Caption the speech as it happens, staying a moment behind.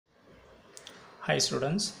Hi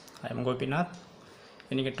students, I am Gopinath.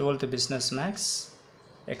 இன்னைக்கு 12th business max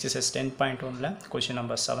exercise 10.1ல question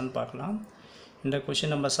number 7 பார்க்கலாம். இந்த question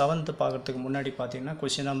number 7 பார்க்கிறதுக்கு முன்னாடி பார்த்தீங்கன்னா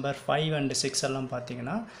question number 5 and 6 எல்லாம்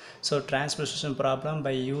பார்த்தீங்கன்னா so transposition problem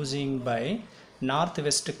by using by north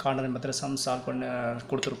west corner method sum solve பண்ண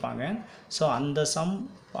கொடுத்திருப்பாங்க. so அந்த sum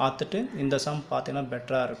பார்த்துட்டு இந்த sum பார்த்தீங்கன்னா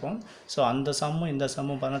பெட்டரா இருக்கும். so அந்த sumமும் இந்த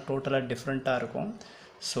sumமும் பார்த்தா டோட்டலா டிஃபரண்டா இருக்கும்.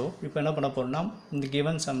 So, இப்போ என்ன பண்ண போறோம்னா இந்த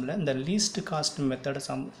given sumல இந்த least cost method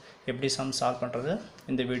sum எப்படி sum solve பண்றது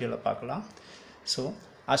இந்த வீடியோல பார்க்கலாம். So,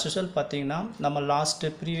 as usual பாத்தீங்கன்னா நம்ம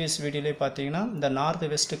previous வீடியோல பாத்தீங்கன்னா இந்த north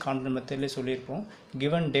west corner methodல சொல்லிருப்போம்.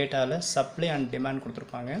 given dataல supply and demand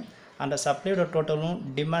கொடுத்திருப்பாங்க. அந்த supply ஓட டோட்டலும்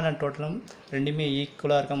demand and totalum ரெண்டுமே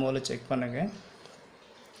ஈக்குவலா இருக்க முதல்ல செக் பண்ணுங்க.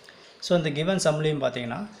 So, இந்த given sumலயும்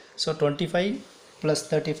பாத்தீங்கன்னா so 25 plus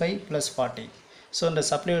 35 plus 40. So, இந்த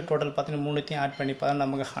supply total பார்த்தீங்கன்னா மூணுத்தையும் ஆட் பண்ணி பார்த்தா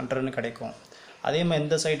நமக்கு 100 கிடைக்கும். அதே மாதிரி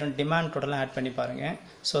இந்த சைடு டிமாண்ட் டோட்டல் ஆட் பண்ணி பாருங்க.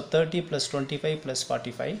 So 30 plus 25 plus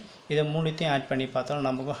 45 இத மூணுத்தையும் ஆட் பண்ணி பார்த்தா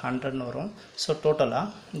நமக்கு 100 வரும். So டோட்டலா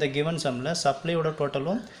இந்த given sumல supply ஓட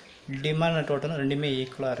டோட்டலும் demand டோட்டலும் ரெண்டுமே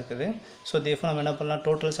ஈக்குவலா இருக்குது. So therefore நம்ம என்ன பண்ணலாம்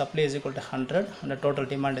total supply is equal to 100 and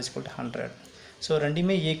total demand is equal to 100. So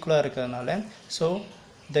ரெண்டுமே ஈக்குவலா இருக்கிறதுனால so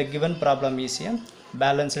the given problem is a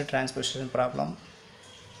balanced transposition problem.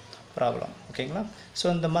 ஓகேங்களா. ஸோ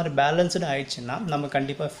இந்த மாதிரி பேலன்ஸ்டு ஆயிடுச்சுன்னா நம்ம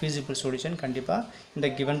கண்டிப்பாக feasible solution கண்டிப்பாக இந்த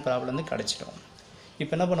given problem வந்து கிடச்சிடும்.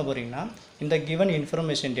 இப்போ என்ன பண்ண போகிறீங்கன்னா இந்த given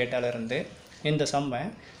information டேட்டாவிலேருந்து இந்த சம்மை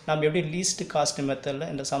நம்ம எப்படி லீஸ்ட் காஸ்ட் மெத்தடில்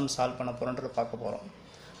இந்த சம் சால்வ் பண்ண போகிறோன்றதை பார்க்க போகிறோம்.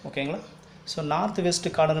 ஓகேங்களா. So north west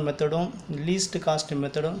corner மெத்தடும் least cost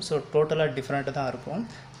மெத்தடும் so டோட்டலாக டிஃப்ரெண்ட்டு தான் இருக்கும்.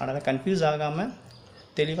 அதனால் கன்ஃபியூஸ் ஆகாமல்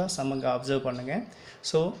தெளிவாக சம்முங்க அப்சர்வ் பண்ணுங்கள்.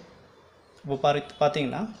 ஸோ இப்போ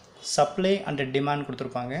பார்த்தீங்கன்னா சப்ளை அண்ட் டிமாண்ட்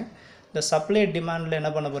கொடுத்துருப்பாங்க. இந்த சப்ளை டிமாண்டில் என்ன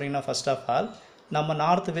பண்ண போகிறீங்கன்னா ஃபர்ஸ்ட் ஆஃப் ஆல் நம்ம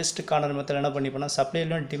நார்த் வெஸ்ட் கார்னர் மெத்தட் என்ன பண்ணி போனால்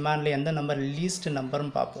சப்ளைலையும் டிமாண்டில் எந்த நம்பர் லீஸ்ட்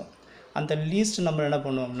நம்பர்னு பார்ப்போம். அந்த லீஸ்ட் நம்பர் என்ன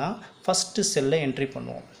பண்ணுவோம்னா ஃபஸ்ட்டு செல்லை என்ட்ரி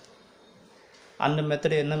பண்ணுவோம். அந்த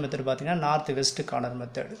மெத்தட் என்ன மெத்தட் பார்த்தீங்கன்னா நார்த் வெஸ்ட் கார்னர்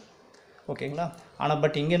மெத்தட். ஓகேங்களா. ஆனால்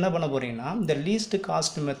பட் இங்கே என்ன பண்ண போகிறீங்கன்னா இந்த லீஸ்ட்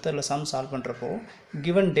காஸ்ட் மெத்தடில் சம் சால்வ் பண்ணுறப்போ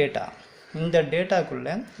கிவன் டேட்டா இந்த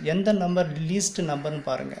டேட்டாக்குள்ளே எந்த நம்பர் லீஸ்ட் நம்பர்னு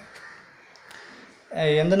பாருங்கள்.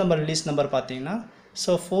 எந்த நம்பர் லீஸ்ட் நம்பர் பார்த்தீங்கன்னா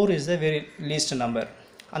so 4 is the very least number.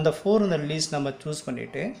 அந்த 4 இந்த லீஸ்ட் நம்பர் சூஸ்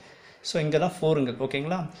பண்ணிவிட்டு ஸோ இங்கே தான் 4ங்க.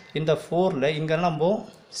 ஓகேங்களா. இந்த 4ல் இங்கே நம்ம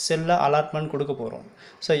செல்லை அலாட்மெண்ட் கொடுக்க போகிறோம்.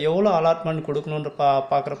 ஸோ எவ்வளோ அலாட்மெண்ட் கொடுக்கணுன்ற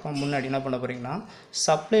பார்க்குறப்ப முன்னாடி என்ன பண்ண போகிறீங்கன்னா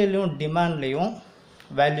சப்ளைலையும் டிமாண்ட்லேயும்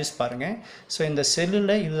வேல்யூஸ் பாருங்கள். ஸோ இந்த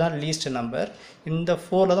செல்லில் இதுதான் லீஸ்ட் நம்பர். இந்த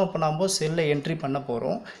 4ல் தான் இப்போ நம்ம செல்லை என்ட்ரி பண்ண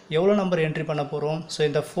போகிறோம். எவ்வளோ நம்பர் என்ட்ரி பண்ண போகிறோம். ஸோ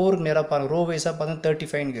இந்த 4க்கு நேராக பாருங்கள். ரோ வைஸாக பார்த்தீங்கன்னா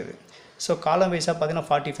 35ங்குது. ஸோ காலம் வைஸாக பார்த்தீங்கன்னா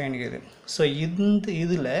 45ங்குது. ஸோ இந்த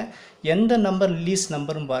இதில் எந்த நம்பர் லீஸ்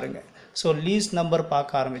நம்பர்னு பாருங்கள். ஸோ லீஸ் நம்பர்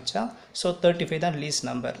பார்க்க ஆரம்பித்தா ஸோ 35 தான் லீஸ்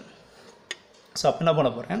நம்பர். ஸோ அப்போ என்ன பண்ண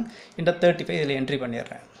போகிறேன் இந்த 35 இதில் என்ட்ரி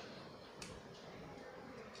பண்ணிடுறேன்.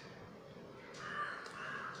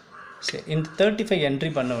 சரி, இந்த 35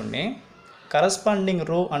 என்ட்ரி பண்ண உடனே கரஸ்பாண்டிங்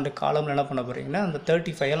ரோ அண்ட் காலமில் என்ன பண்ண போகிறீங்கன்னா அந்த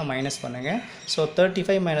 35 மைனஸ் பண்ணுங்கள். ஸோ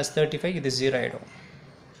 35 மைனஸ் 35 இது 0 ஆகிடும்.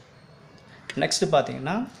 நெக்ஸ்ட்டு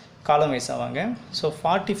பார்த்தீங்கன்னா காலம் வைஸ் ஆவாங்க. ஸோ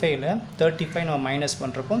 45ல் 35 நம்ம மைனஸ்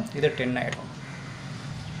பண்ணுறப்போ இது 10 ஆகிடும்.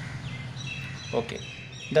 ஓகே.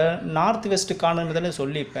 இந்த நார்த் வெஸ்ட் கார்னர் மெத்தடில்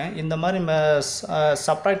சொல்லிப்பேன். இந்த மாதிரி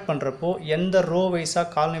சப்ராக்ட் பண்ணுறப்போ எந்த ரோ வைஸாக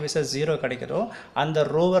காலனி வைஸாக 0 கிடைக்குதோ அந்த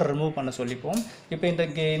ரோவை ரிமூவ் பண்ண சொல்லிப்போம். இப்போ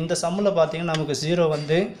இந்த சம்மில் பார்த்தீங்கன்னா நமக்கு 0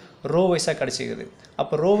 வந்து ரோ வைஸாக கிடச்சிக்குது.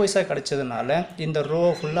 அப்போ ரோ வைஸாக கிடச்சதுனால இந்த ரோ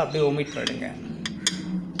ஃபுல்லாக அப்படியே ஒமிட் பண்ணிடுங்க.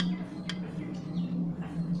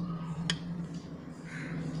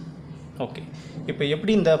 ஓகே. இப்போ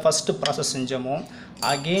எப்படி இந்த first process செஞ்சோமோ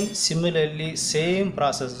again similarly same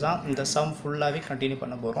process தான் இந்த சம் ஃபுல்லாகவே கண்டினியூ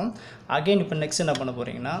பண்ண போகிறோம். அகெயின் இப்போ நெக்ஸ்ட் என்ன பண்ண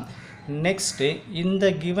போகிறீங்கன்னா நெக்ஸ்ட்டு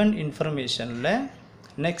இந்த கிவன் இன்ஃபர்மேஷனில்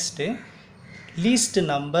நெக்ஸ்ட்டு லீஸ்ட்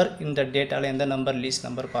நம்பர் இந்த டேட்டாவில் எந்த நம்பர் லீஸ்ட்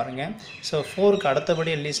நம்பர் பாருங்கள். ஸோ 4க்கு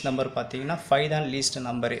அடுத்தபடி லீஸ்ட் நம்பர் பார்த்தீங்கன்னா 5 தான் லீஸ்ட்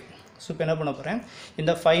நம்பரு. ஸோ இப்போ என்ன பண்ண போகிறேன்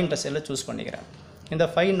இந்த 5ன்ற செல்லை சூஸ் பண்ணிக்கிறேன். இந்த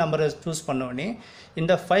 5 நம்பரை சூஸ் பண்ணோடனே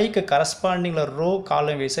இந்த 5க்கு கரஸ்பாண்டிங்கில் ரோ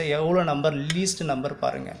காலம் வைஸாக எவ்வளோ நம்பர் லீஸ்ட் நம்பர்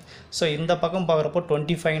பாருங்கள். ஸோ இந்த பக்கம் பார்க்குறப்போ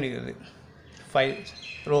 25 இருக்குது 5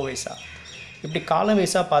 ரோ வைஸாக. இப்படி காலம்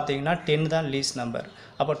வைஸாக பார்த்தீங்கன்னா 10 தான் லீஸ்ட் நம்பர்.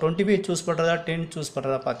 அப்போ 25 சூஸ் பண்ணுறதா 10 சூஸ்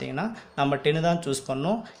பண்ணுறதா பார்த்தீங்கன்னா நம்ம 10 தான் சூஸ்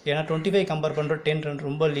பண்ணோம். ஏன்னா 25 கம்பேர் பண்ணுற 10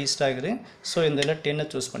 ரொம்ப லீஸ்ட் ஆகுது. ஸோ இந்த இதில் 10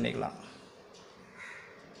 சூஸ் பண்ணிக்கலாம்.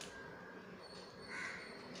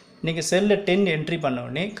 நீங்கள் செல்லில் 10 என்ட்ரி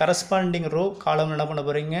பண்ணோடனே கரஸ்பாண்டிங் ரோ காலம் என்ன பண்ண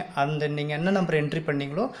போகிறீங்க அந்த நீங்கள் என்ன நம்பர் என்ட்ரி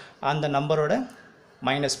பண்ணிங்களோ அந்த நம்பரோட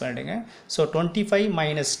மைனஸ் பண்ணிவிடுங்க. ஸோ 25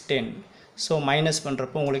 மைனஸ் 10 ஸோ மைனஸ்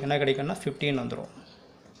பண்ணுறப்போ உங்களுக்கு என்ன கிடைக்குன்னா 15 வந்துடும்.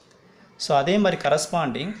 ஸோ அதே மாதிரி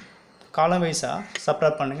கரஸ்பாண்டிங் காலம் வைஸாக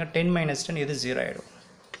சப்ராக்ட் பண்ணுங்கள். 10 - 10 இது 0 ஆகிடும்.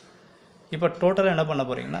 இப்போ டோட்டலாக என்ன பண்ண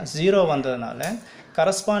போகிறீங்கன்னா 0 வந்ததுனால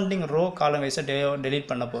கரஸ்பாண்டிங் ரோ காலம் வைஸாக டெலீட்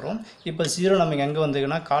பண்ண போகிறோம். இப்போ 0 நமக்கு எங்கே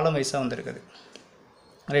வந்ததுன்னா காலம் வைஸாக வந்துருக்குது,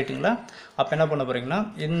 ரைட்டுங்களா? அப்போ என்ன பண்ண போகிறீங்கன்னா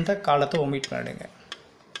இந்த காலத்தை ஒமிட் பண்ணிடுங்க.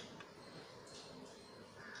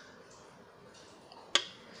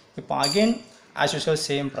 இப்போ again as usual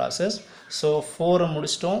same process. So 4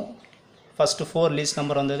 முடிச்சிட்டோம். ஃபஸ்ட்டு 4 லீஸ்ட்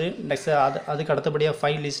நம்பர் வந்தது. நெக்ஸ்ட்டு அதுக்கு அடுத்தபடியாக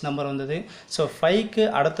 5 லீஸ்ட் நம்பர் வந்தது. ஸோ 5க்கு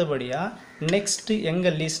அடுத்தபடியாக நெக்ஸ்ட்டு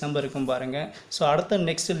எங்கே லீஸ்ட் நம்பர் இருக்கும் பாருங்கள். ஸோ அடுத்த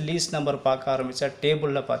நெக்ஸ்ட்டு லீஸ்ட் நம்பர் பார்க்க ஆரம்பித்தா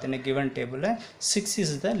டேபிளில் பார்த்தீங்கன்னா கிவன் டேபிளில் 6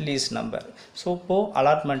 is the least number. So இப்போது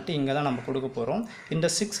அலாட்மெண்ட்டு இங்கே தான் நம்ம கொடுக்க போகிறோம். இந்த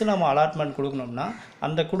 6 நம்ம அலாட்மெண்ட் கொடுக்கணும்னா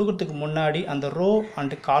அந்த கொடுக்கறதுக்கு முன்னாடி அந்த ரோ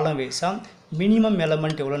அண்டு காலம் வைஸாக மினிமம்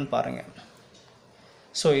எலமெண்ட் எவ்வளோன்னு பாருங்கள்.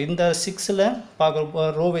 ஸோ இந்த 6ல் பார்க்குறப்போ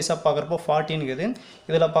ரோ வைஸாக பார்க்குறப்போ 40ங்குது,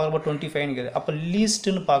 இதில் பார்க்குறப்போ 25ங்குது. அப்போ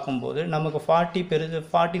லீஸ்ட்டுன்னு பார்க்கும்போது நமக்கு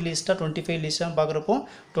 40 லீஸ்ட்டாக 25 லீஸ்ட்டாக பார்க்குறப்போ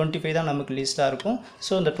 25 தான் நமக்கு லீஸ்ட்டாக இருக்கும்.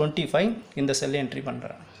 ஸோ இந்த 25 இந்த செல்லை என்ட்ரி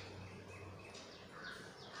பண்ணுறேன்.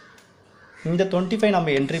 இந்த 25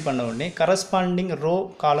 நம்ம என்ட்ரி பண்ண உடனே கரஸ்பாண்டிங் ரோ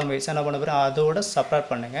காலம் வைஸாக என்ன பண்ண போகிறேன் அதோட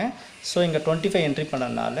சப்ராக்ட் பண்ணுங்கள். ஸோ இங்கே 25 என்ட்ரி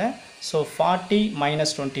பண்ணனால ஸோ 40 -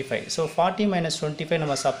 25. ஸோ 40 - 25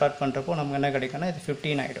 நம்ம சப்ராக்ட் பண்ணுறப்போ நமக்கு என்ன கிடைக்குன்னா இது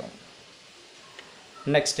 15 ஆகிடும்.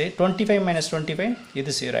 நெக்ஸ்ட்டு 25 - 25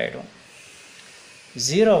 இது 0 ஆகிடும்.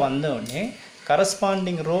 0 வந்தோடனே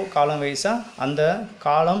கரஸ்பாண்டிங் ரோ காலம் வைஸாக அந்த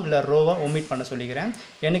காலம் இல்லை ரோவை ஒமிட் பண்ண சொல்லிக்கிறேன்.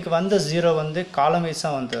 எனக்கு வந்த 0 வந்து காலம்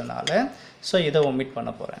வைஸாக வந்ததுனால ஸோ இதை ஒமிட்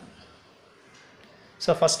பண்ண போகிறேன்.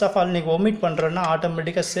 ஸோ ஃபஸ்ட் ஆஃப் ஆல் நீங்கள் ஒமிட் பண்ணுறோன்னா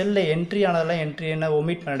ஆட்டோமேட்டிக்காக செல்லில் என்ட்ரி ஆனதெல்லாம் என்ன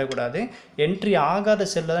ஒமிட் பண்ணிடக்கூடாது. என்ட்ரி ஆகாத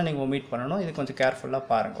செல்லை தான் நீங்கள் ஒமிட் பண்ணணும். இது கொஞ்சம் கேர்ஃபுல்லாக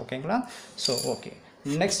பாருங்கள், ஓகேங்களா? ஸோ ஓகே,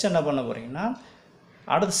 நெக்ஸ்ட் என்ன பண்ண போகிறீங்கன்னா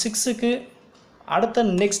அடுத்த 6க்கு அடுத்த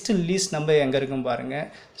நெக்ஸ்ட்டு லீஸ்ட் நம்பர் எங்கே இருக்கும் பாருங்கள்.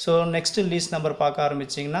 ஸோ நெக்ஸ்ட்டு லீஸ்ட் நம்பர் பார்க்க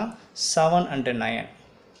ஆரம்பிச்சிங்கன்னா 7 and 9.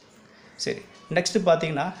 சரி, நெக்ஸ்ட்டு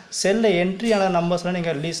பார்த்தீங்கன்னா செல்லில் என்ட்ரி ஆன நம்பர்ஸ்லாம்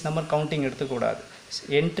நீங்கள் லீஸ்ட் நம்பர் கவுண்டிங் எடுத்துக்கூடாது.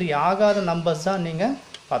 என்ட்ரி ஆகாத நம்பர்ஸ் தான் நீங்கள்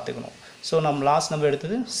பார்த்துக்கணும். ஸோ நம்ம லாஸ்ட் நம்பர்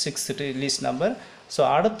எடுத்தது 6th லீஸ்ட் நம்பர். ஸோ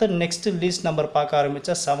அடுத்த நெக்ஸ்ட்டு லீஸ்ட் நம்பர் பார்க்க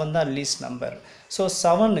ஆரம்பித்தா 7 தான் லீஸ்ட் நம்பர். ஸோ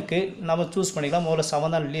 7க்கு நம்ம சூஸ் பண்ணிக்கலாம். முதல்ல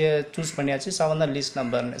 7 தான் சூஸ் பண்ணியாச்சு, 7 தான் லீஸ்ட்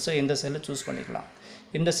நம்பர்னு. ஸோ இந்த செல்லை சூஸ் பண்ணிக்கலாம்.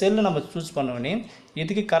 இந்த செல்லை நம்ம சூஸ் பண்ணோடனே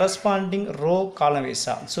இதுக்கு கரஸ்பாண்டிங் ரோ காலம்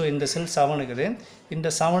வைஸாக ஸோ இந்த செல் 7 இருக்குது, இந்த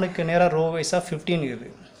 7க்கு நேராக ரோ வைஸாக 15 இருக்குது,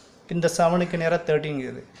 இந்த 7க்கு நேராக 13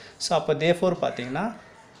 இருக்குது. ஸோ அப்போ தேர்ஃபோர் பார்த்தீங்கன்னா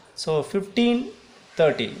ஸோ 15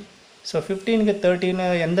 13. ஸோ 15க்கு 13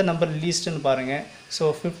 எந்த நம்பர் லீஸ்ட்டுன்னு பாருங்கள். ஸோ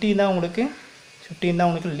 15 தான்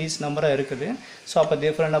உங்களுக்கு லீஸ்ட் நம்பராக இருக்குது. ஸோ அப்போ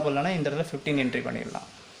தேர்ஃபோர் என்ன பண்ணலாம்னா இந்த இடத்துல 15 என்ட்ரி பண்ணிடலாம்.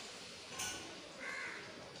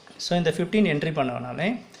 ஸோ இந்த 15 என்ட்ரி பண்ணனாலே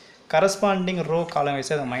கரஸ்பாண்டிங் ரோ காலம்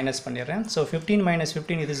வைஸாக அதை மைனஸ் பண்ணிடுறேன். ஸோ 15 -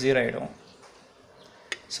 15 இது 0 ஆகிடும்.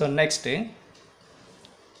 ஸோ நெக்ஸ்ட்டு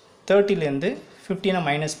 30லேருந்து 15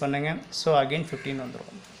 மைனஸ் பண்ணுங்கள். ஸோ அகெயின் 15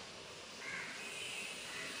 வந்துடும்.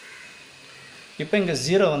 இப்போ இங்கே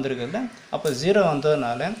 0 வந்துருக்குல்ல, அப்போ 0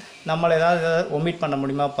 வந்ததுனால நம்மளை ஏதாவது ஒமிட் பண்ண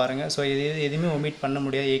முடியுமா பாருங்கள். ஸோ இது எதுவுமே ஒமிட் பண்ண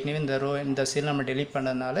முடியாது. ஏற்கனவே இந்த செல் நம்ம டெலீட்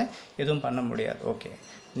பண்ணதுனால எதுவும் பண்ண முடியாது. ஓகே,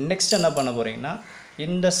 நெக்ஸ்ட் என்ன பண்ண போகிறீங்கன்னா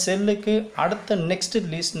இந்த செல்லுக்கு அடுத்த நெக்ஸ்ட்டு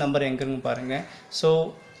லீஸ்ட் நம்பர் எங்கே இருக்குன்னு பாருங்கள். ஸோ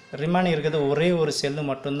ரிமைனிங் இருக்கிறது ஒரே ஒரு செல்லு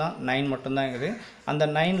மட்டும்தான், 9 மட்டும்தான் இருக்குது. அந்த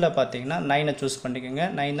 9ல் பார்த்தீங்கன்னா 9ஐ சூஸ் பண்ணிக்கோங்க.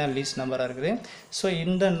 9 தான் லீஸ்ட் நம்பராக இருக்குது. ஸோ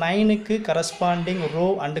இந்த 9க்கு கரஸ்பாண்டிங் ரோ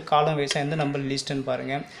அண்டு காலம் வைஸாக எந்த நம்பர் லீஸ்ட்டுன்னு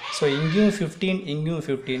பாருங்கள். ஸோ இங்கேயும் 15 இங்கேயும்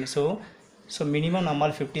 15. ஸோ மினிமம்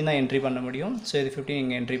நம்மால் 15 தான் என்ட்ரி பண்ண முடியும். ஸோ இது 15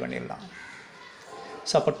 இங்கே என்ட்ரி பண்ணிடலாம்.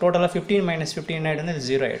 ஸோ அப்போ டோட்டலாக 15 - 15 ஆகிடும்னா இது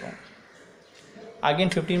 0 ஆகிடும்.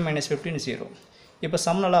 அகெயின் 15 - 15 0. இப்போ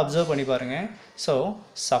சம் நல்லா அப்சர்வ் பண்ணி பாருங்கள். ஸோ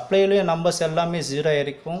சப்ளைலையும் நம்பர்ஸ் எல்லாமே 0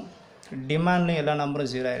 இருக்கும், டிமாண்ட்லையும் எல்லா நம்பரும்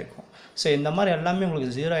 0 இருக்கும். ஸோ இந்த மாதிரி எல்லாமே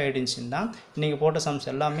உங்களுக்கு 0 ஆகிடுச்சுன்னா நீங்கள் போட்ட சம்ஸ்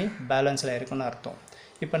எல்லாமே பேலன்ஸில் இருக்குன்னு அர்த்தம்.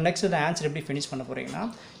 இப்போ நெக்ஸ்ட் இந்த ஆன்சர் எப்படி ஃபினிஷ் பண்ண போகிறீங்கன்னா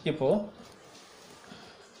இப்போது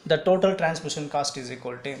the total transmission cost is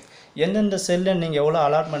equal to எந்தெந்த செல்லில் நீங்கள் எவ்வளோ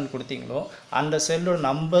அலாட்மெண்ட் கொடுத்தீங்களோ அந்த செல்லோட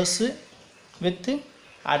நம்பர்ஸு வித்து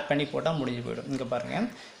ஆட் பண்ணி போட்டால் முடிஞ்சு போயிடும். இங்கே பாருங்கள்,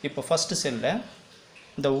 இப்போ ஃபஸ்ட்டு செல்லில்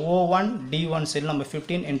இந்த O1 D1 செல் நம்ம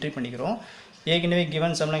 15 என்ட்ரி பண்ணிக்கிறோம். ஏற்கனவே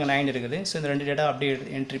கிவன் சம்மில் இங்கே 9 இருக்குது. ஸோ இந்த 2 டேட்டா அப்படியே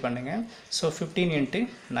என்ட்ரி பண்ணுங்கள். ஸோ 15 ×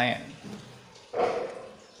 9.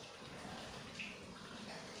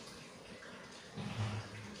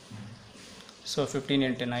 ஸோ 15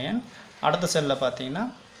 × 9. அடுத்த செல்லில் பார்த்தீங்கன்னா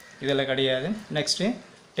இதில் கிடையாது. Next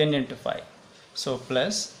 10 × 5. So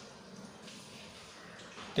plus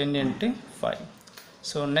 10 × 5.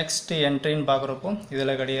 So next என்ட்ரின்னு பார்க்குறப்போ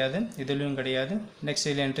இதில் கிடையாது, இதுலேயும் கிடையாது. நெக்ஸ்ட்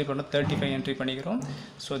இதில் என்ட்ரி பண்ணோம் 35 என்ட்ரி பண்ணிக்கிறோம்.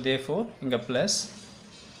 ஸோ தேர்ஃபோர் இங்கே ப்ளஸ்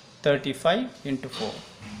 35 × 4.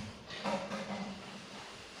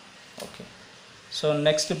 ஓகே, ஸோ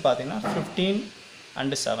நெக்ஸ்ட்டு பார்த்தீங்கன்னா 15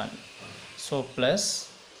 and 7. So plus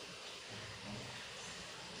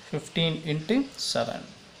 15 into 7.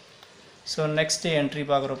 So next entry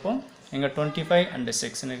பார்க்குறப்போ இங்கே 25 and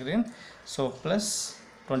 6 இருக்குது. So plus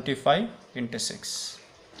 25 into 6.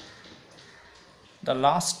 The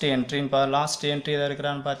last entry எதாவது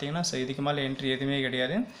இருக்கிறான்னு பார்த்தீங்கன்னா ஸோ இதுக்கு மேலே என்ட்ரி எதுவுமே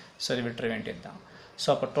கிடையாது. ஸோ இது விட்டுற வேண்டியது தான். ஸோ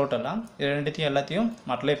அப்போ டோட்டலாக இது ரெண்டுத்தையும் எல்லாத்தையும்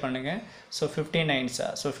மல்டிப்ளை பண்ணுங்கள். ஸோ 15 9s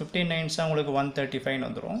ஸோ 15 9s உங்களுக்கு 135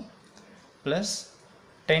 வந்துடும். Plus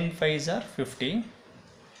 10 5s are 50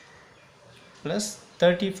 plus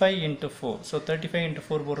 35 into 4. So 35 into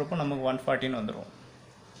 4 போடுறப்போ நமக்கு 114 வந்துடும்.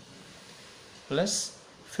 Plus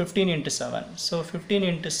 15 into 7. ஸோ 15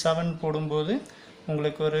 into 7 போடும்போது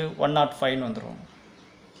உங்களுக்கு ஒரு 105 வந்துடும்.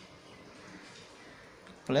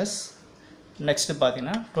 ப்ளஸ் நெக்ஸ்ட்டு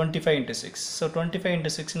பார்த்தீங்கன்னா 25 into 6. ஸோ 25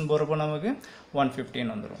 into 6 போகிறப்போ நமக்கு 115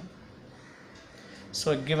 வந்துடும். ஸோ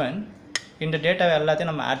கிவன் இந்த டேட்டாவை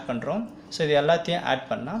எல்லாத்தையும் நம்ம ஆட் பண்ணுறோம். ஸோ இது எல்லாத்தையும் ஆட்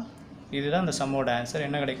பண்ணால் இதுதான் இந்த சம்மோட ஆன்சர்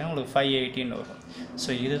என்ன கிடைக்கும் உங்களுக்கு 518 வரும். ஸோ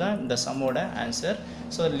இதுதான் இந்த சம்மோட ஆன்சர்.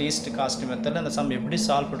 ஸோ லீஸ்ட் காஸ்ட் மெத்தடில் இந்த சம் எப்படி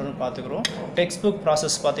சால்வ் பண்ணுறோன்னு பார்த்துக்குறோம். டெக்ஸ்ட் புக்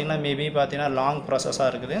ப்ராசஸ் பார்த்திங்கன்னா மேபி பார்த்தீங்கன்னா லாங் ப்ராசஸாக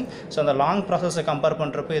இருக்குது. ஸோ அந்த லாங் ப்ராசஸை கம்பேர்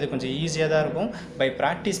பண்ணுறப்போ இது கொஞ்சம் ஈஸியாக தான் இருக்கும். பை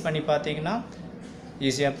ப்ராக்டிஸ் பண்ணி பார்த்தீங்கன்னா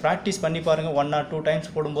ஈஸியாக ப்ராக்டிஸ் பண்ணி பாருங்கள். 1 or 2 times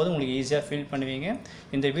போடும்போது உங்களுக்கு ஈஸியாக ஃபீல் பண்ணுவீங்க.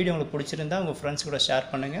 இந்த வீடியோ உங்களுக்கு பிடிச்சிருந்தா உங்கள் ஃப்ரெண்ட்ஸ் கூட ஷேர்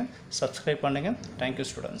பண்ணுங்கள், சப்ஸ்கிரைப் பண்ணுங்கள். Thank you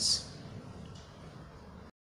students.